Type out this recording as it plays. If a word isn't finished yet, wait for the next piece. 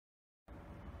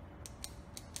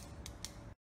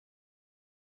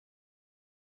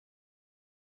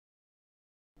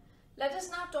let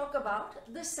us now talk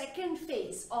about the second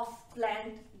phase of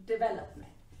plant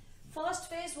development. First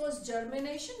phase was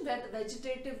germination, where the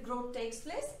vegetative growth takes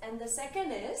place, and the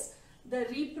second is the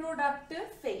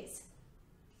reproductive phase,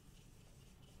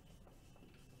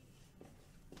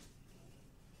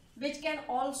 which can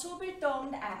also be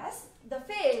termed as the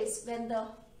phase when the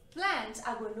plants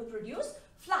are going to produce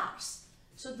flowers.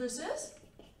 So this is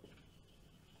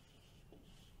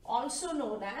also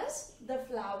known as the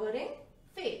flowering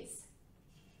phase.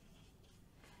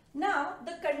 Now,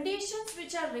 the conditions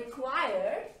which are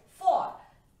required for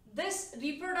this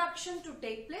reproduction to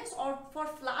take place or for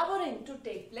flowering to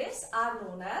take place are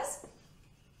known as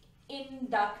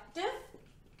inductive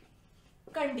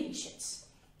conditions.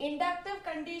 Inductive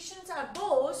conditions are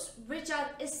those which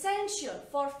are essential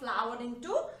for flowering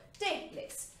to take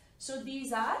place. So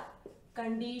these are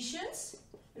conditions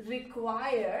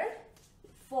required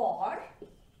for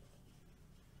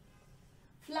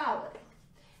flowering.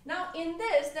 Now in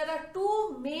this there are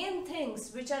two main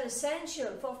things which are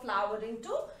essential for flowering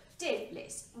to take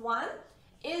place. One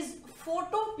is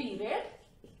photoperiod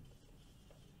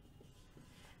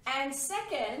and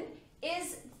second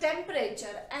is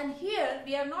temperature, and here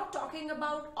we are not talking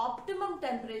about optimum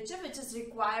temperature which is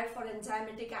required for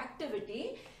enzymatic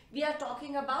activity. We are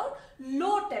talking about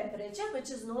low temperature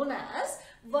which is known as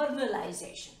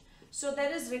vernalization. So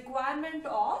there is requirement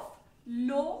of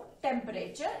low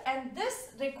temperature, and this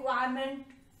requirement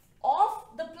of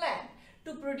the plant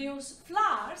to produce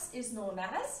flowers is known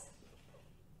as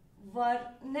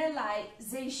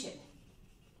vernalization.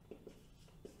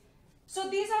 So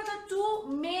these are the two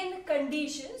main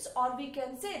conditions, or we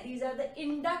can say these are the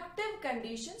inductive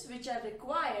conditions which are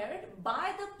required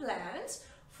by the plants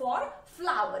for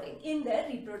flowering in their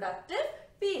reproductive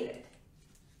period.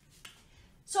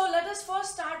 So let us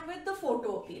first start with the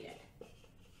photoperiod.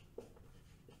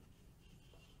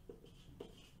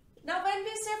 Now when we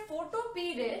say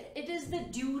photoperiod, it is the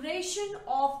duration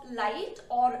of light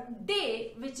or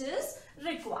day which is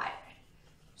required.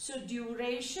 So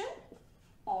duration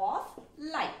of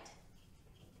light.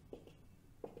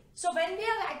 So when we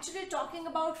are actually talking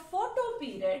about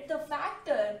photoperiod, the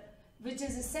factor which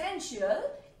is essential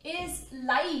is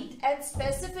light, and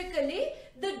specifically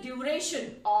the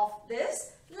duration of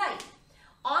this light.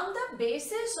 On the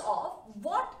basis of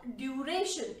what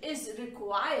duration is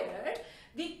required,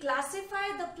 we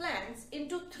classify the plants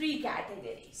into three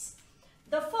categories.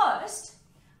 The first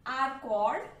are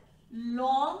called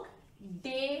long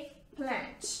day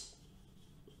plants.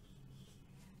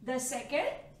 The second,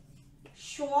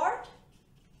 short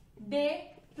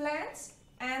day plants,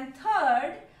 and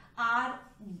third are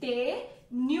day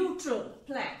neutral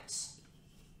plants.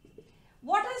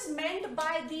 What is meant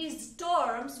by these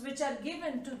terms which are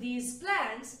given to these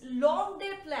plants? Long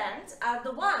day plants are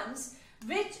the ones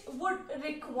which would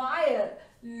require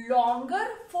longer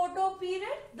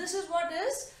photoperiod. This is what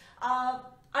is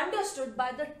understood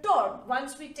by the term.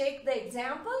 Once we take the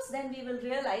examples, then we will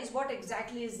realize what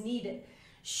exactly is needed.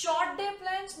 Short day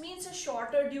plants means a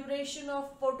shorter duration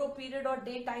of photoperiod or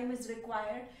daytime is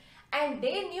required, and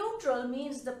day neutral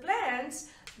means the plants,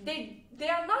 they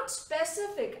are not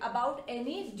specific about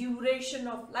any duration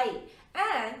of light,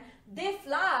 and they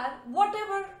flower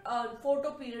whatever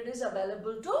photoperiod is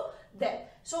available to them.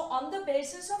 So on the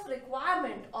basis of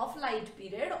requirement of light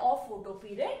period or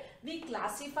photoperiod, we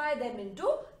classify them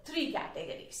into three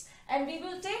categories, and we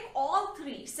will take all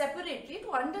three separately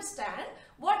to understand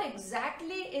what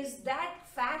exactly is that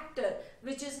factor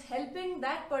which is helping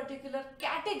that particular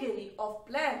category of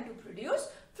plant to produce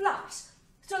flowers.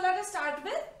 So let us start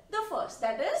with the first,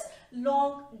 that is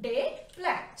long day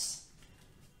plants.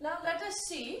 Now let us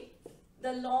see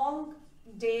the long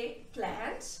day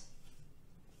plants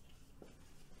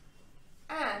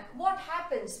and what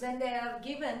happens when they are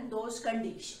given those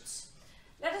conditions.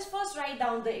 Let us first write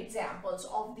down the examples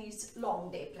of these long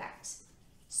day plants.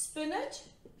 Spinach,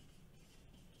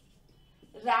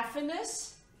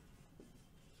 Raphanus.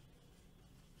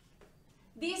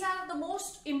 These are the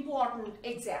most important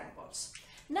examples.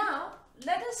 Now,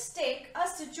 let us take a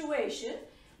situation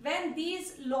when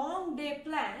these long day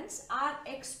plants are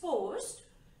exposed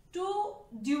to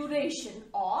duration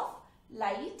of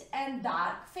light and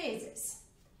dark phases.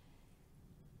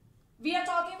 We are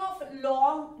talking of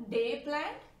long day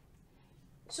plant.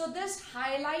 So this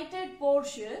highlighted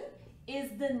portion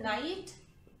is the night,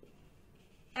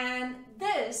 and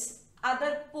this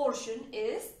other portion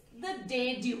is the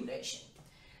day duration.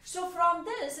 So from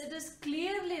this, it is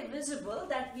clearly visible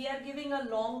that we are giving a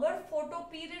longer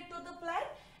photoperiod to the plant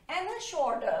and a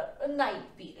shorter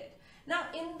night period. Now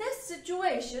in this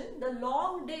situation, the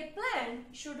long day plant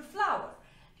should flower,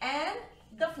 and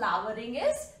the flowering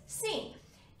is seen.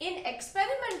 In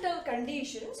experimental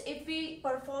conditions, if we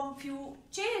perform few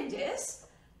changes,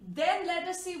 then let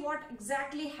us see what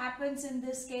exactly happens in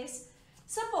this case.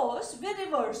 Suppose we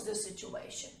reverse the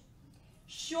situation.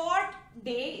 Short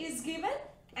day is given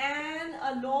and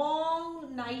a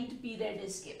long night period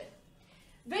is given,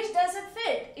 which doesn't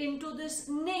fit into this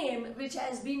name which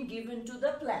has been given to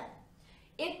the plant.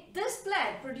 This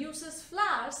plant produces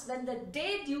flowers when the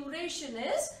day duration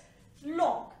is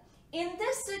long. In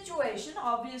this situation,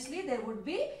 obviously there would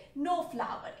be no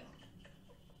flowering.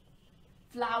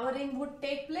 Flowering would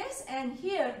take place and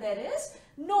here there is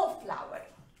no flowering.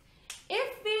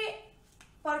 If we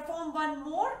perform one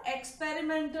more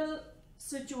experimental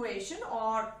situation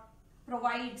or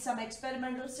provide some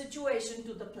experimental situation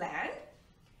to the plant,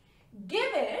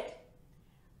 give it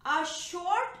a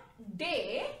short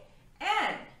day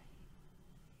and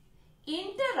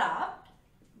interrupt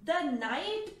the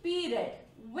night period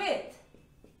with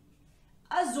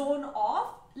a zone of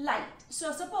light.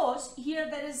 So suppose here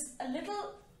there is a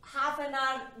little half an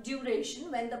hour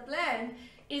duration when the plant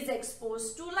is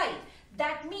exposed to light.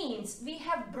 That means we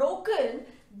have broken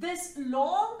this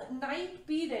long night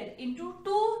period into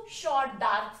two short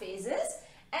dark phases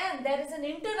and there is an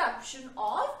interruption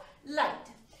of light.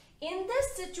 In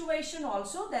this situation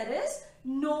also there is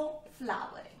no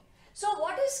flowering. So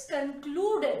what is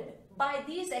concluded by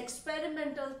these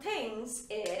experimental things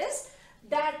is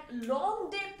that long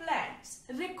day plants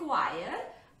require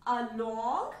a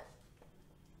long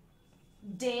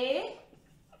day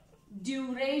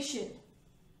duration.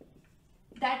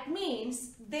 That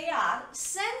means they are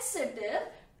sensitive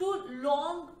to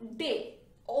long day.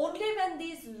 Only when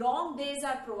these long days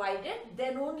are provided,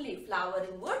 then only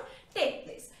flowering would take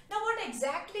place. Now what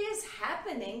exactly is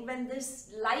happening when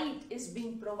this light is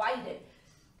being provided?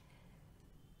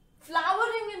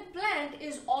 Flowering in plant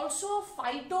is also a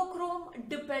phytochrome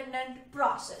dependent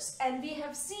process, and we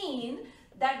have seen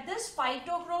that this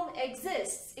phytochrome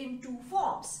exists in two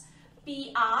forms,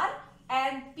 PR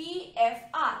and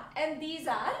PFR, and these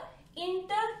are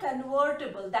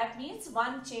interconvertible. That means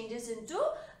one changes into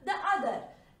the other.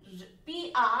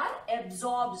 PR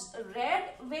absorbs red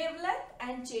wavelength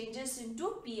and changes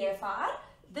into PFR.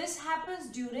 This happens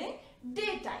during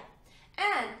daytime.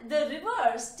 And the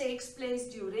reverse takes place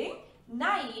during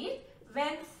night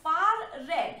when far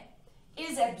red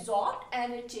is absorbed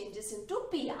and it changes into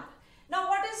PR. Now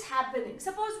what is happening?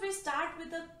 Suppose we start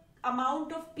with the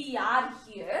amount of PR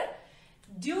here.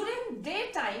 During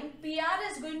daytime,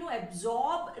 PR is going to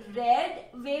absorb red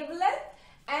wavelength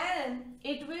and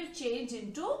it will change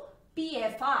into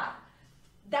PFR.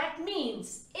 That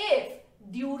means if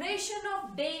duration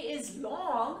of day is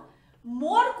long,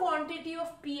 more quantity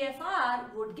of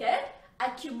PFR would get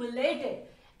accumulated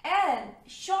and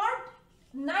short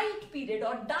night period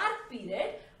or dark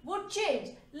period would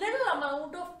change little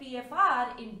amount of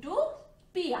PFR into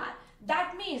PR.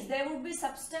 That means there would be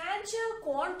substantial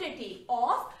quantity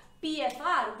of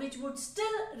PFR which would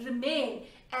still remain,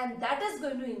 and that is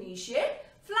going to initiate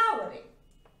flowering.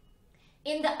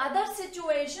 In the other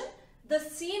situation, the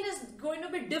scene is going to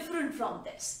be different from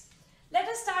this. Let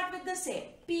us start with the same.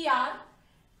 PR,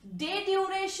 day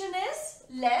duration is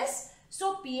less,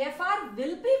 so PFR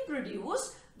will be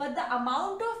produced, but the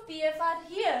amount of PFR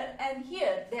here and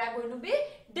here, they are going to be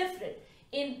different.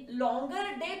 In longer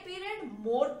day period,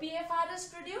 more PFR is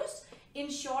produced. In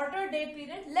shorter day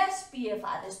period, less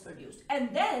PFR is produced.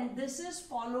 And then this is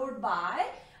followed by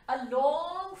a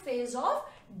long phase of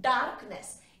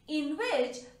darkness in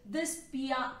which this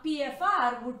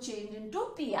PFR would change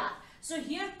into PR. So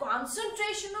here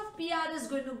concentration of PR is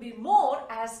going to be more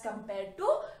as compared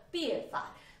to PFR.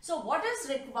 So what is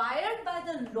required by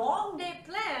the long day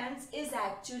plants is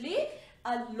actually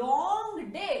a long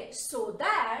day so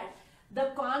that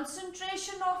the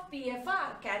concentration of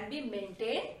PFR can be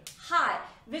maintained high,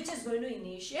 which is going to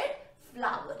initiate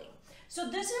flowering.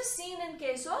 So this is seen in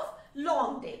case of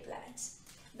long day plants.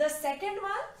 The second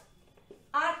one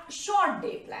are short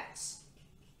day plants.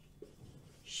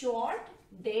 Short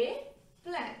day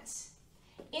plants.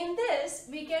 In this,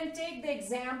 we can take the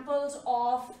examples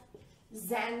of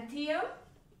xanthium,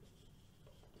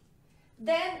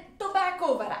 then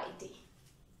tobacco variety,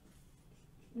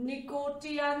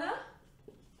 nicotiana,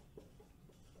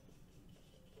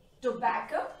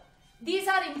 tobacco. These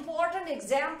are important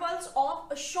examples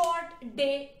of short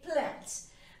day plants.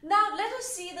 Now let us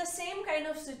see the same kind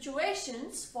of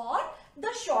situations for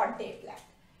the short day plant.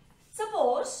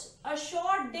 Suppose a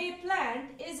short day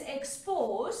plant is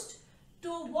exposed to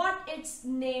what its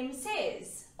name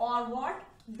says or what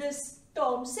this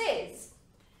term says.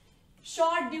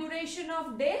 Short duration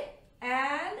of day,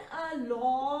 and a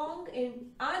long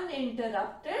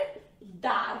uninterrupted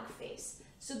dark phase.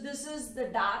 So this is the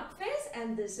dark phase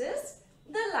and this is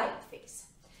the light phase.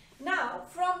 Now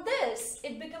from this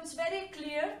it becomes very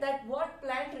clear that what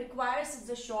plant requires is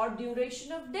a short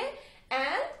duration of day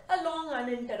and a long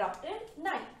uninterrupted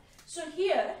night. So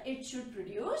here it should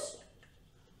produce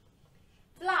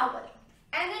flowering,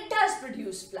 and it does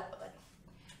produce flowering.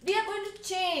 We are going to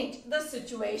change the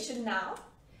situation now,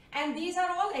 and these are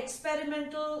all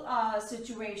experimental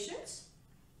situations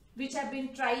which have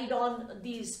been tried on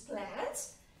these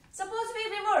plants. Suppose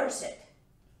we reverse it.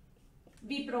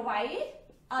 We provide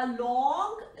a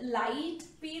long light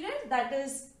period, that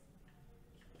is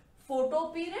photo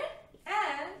period,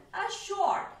 and a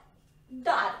short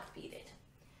dark period.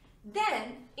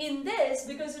 Then in this,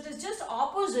 because it is just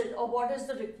opposite of what is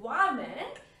the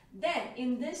requirement, then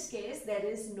in this case there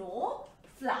is no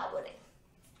flowering.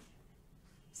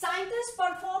 Scientists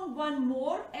performed one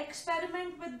more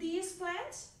experiment with these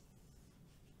plants.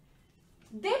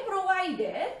 They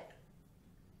provided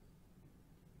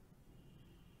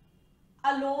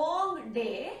a long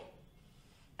day,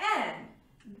 and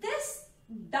this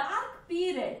dark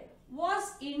period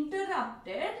was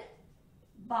interrupted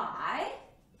by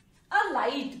a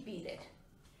light period.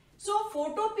 So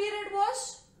photo period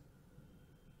was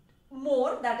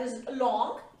more, that is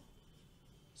long.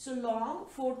 So long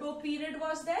photo period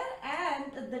was there,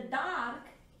 and the dark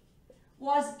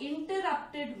was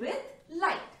interrupted with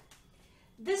light.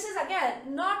 This is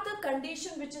again not the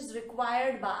condition which is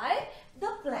required by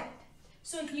the plant.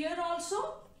 So here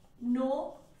also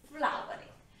no flowering.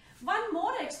 One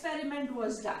more experiment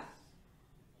was done.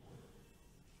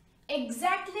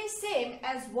 Exactly same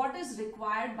as what is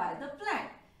required by the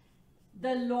plant.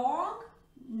 The long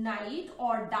night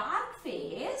or dark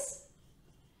phase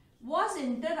was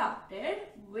interrupted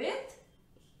with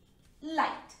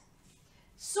light.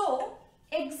 So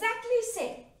exactly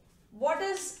same. What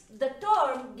is the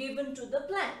term given to the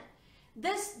plant?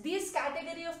 These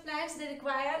category of plants, they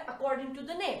require, according to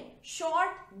the name, short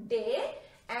day,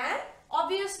 and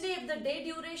obviously if the day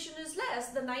duration is less,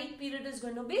 the night period is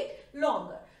going to be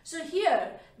longer. So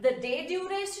here the day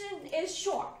duration is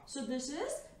short, so this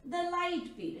is the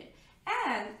light period,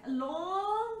 and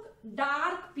long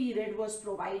dark period was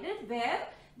provided where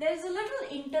there is a little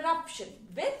interruption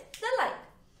with the light.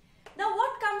 Now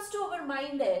what comes to our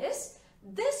mind is,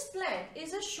 this plant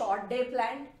is a short day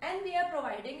plant and we are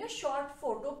providing a short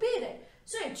photo period,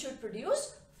 so it should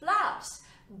produce flowers.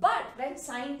 But when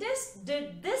scientists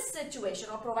did this situation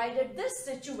or provided this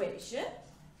situation,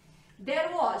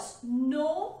 there was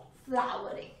no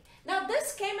flowering. Now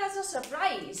this came as a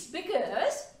surprise,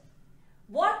 because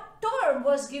what term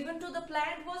was given to the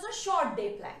plant was a short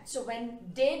day plant. So when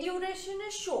day duration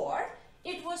is short,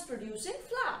 it was producing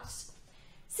flowers.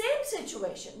 Same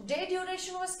situation, day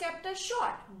duration was kept as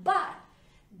short, but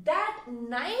that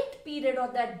night period or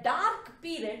that dark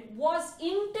period was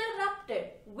interrupted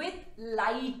with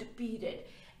light period,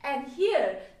 and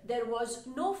here there was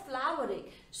no flowering.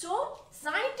 So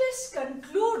scientists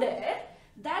concluded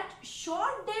that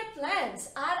short day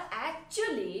plants are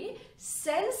actually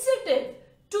sensitive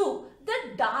to the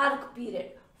dark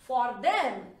period. For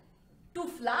them to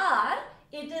flower,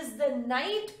 it is the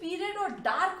night period or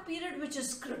dark period which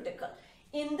is critical.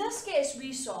 In this case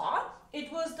we saw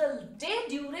it was the day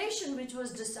duration which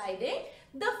was deciding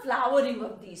the flowering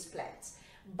of these plants.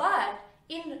 But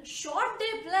in short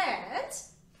day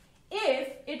plants,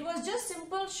 if it was just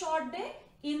simple short day,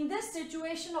 in this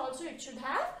situation also it should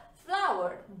have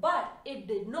flowered, but it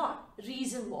did not.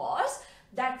 Reason was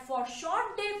that for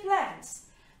short day plants,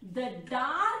 the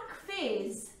dark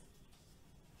phase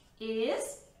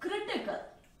is critical.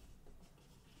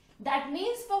 That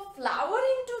means for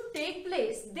flowering to take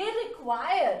place, they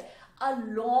require a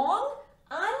long,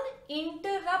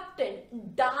 uninterrupted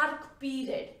dark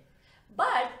period.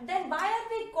 But then why are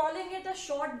we calling it a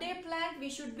short day plant?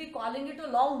 We should be calling it a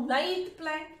long night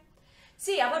plant.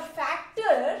 See, our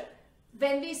factor,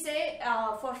 when we say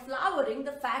for flowering,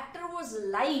 the factor was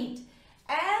light.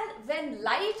 And when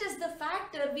light is the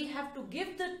factor, we have to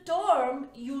give the term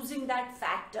using that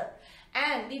factor.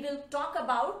 And we will talk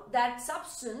about that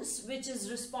substance which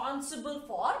is responsible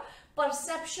for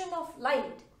perception of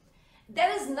light.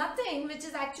 There is nothing which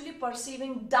is actually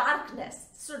perceiving darkness.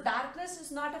 So darkness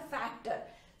is not a factor.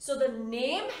 So the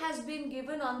name has been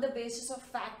given on the basis of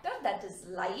factor, that is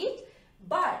light.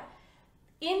 But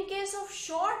in case of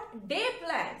short day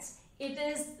plants, it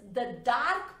is the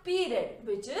dark period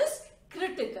which is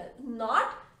critical,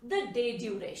 not the day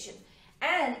duration.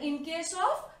 And in case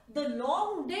of the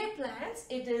long day plants,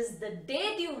 it is the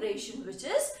day duration which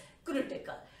is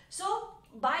critical. So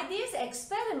by these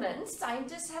experiments,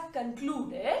 scientists have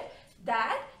concluded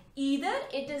that either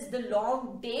it is the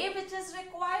long day which is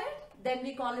required, then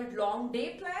we call it long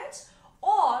day plants,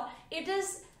 or it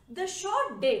is the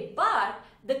short day, but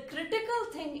the critical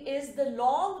thing is the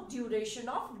long duration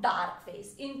of dark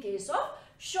phase in case of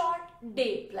short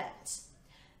day plants.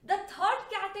 The third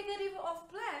category of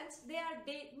plants, they are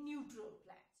day neutral plants.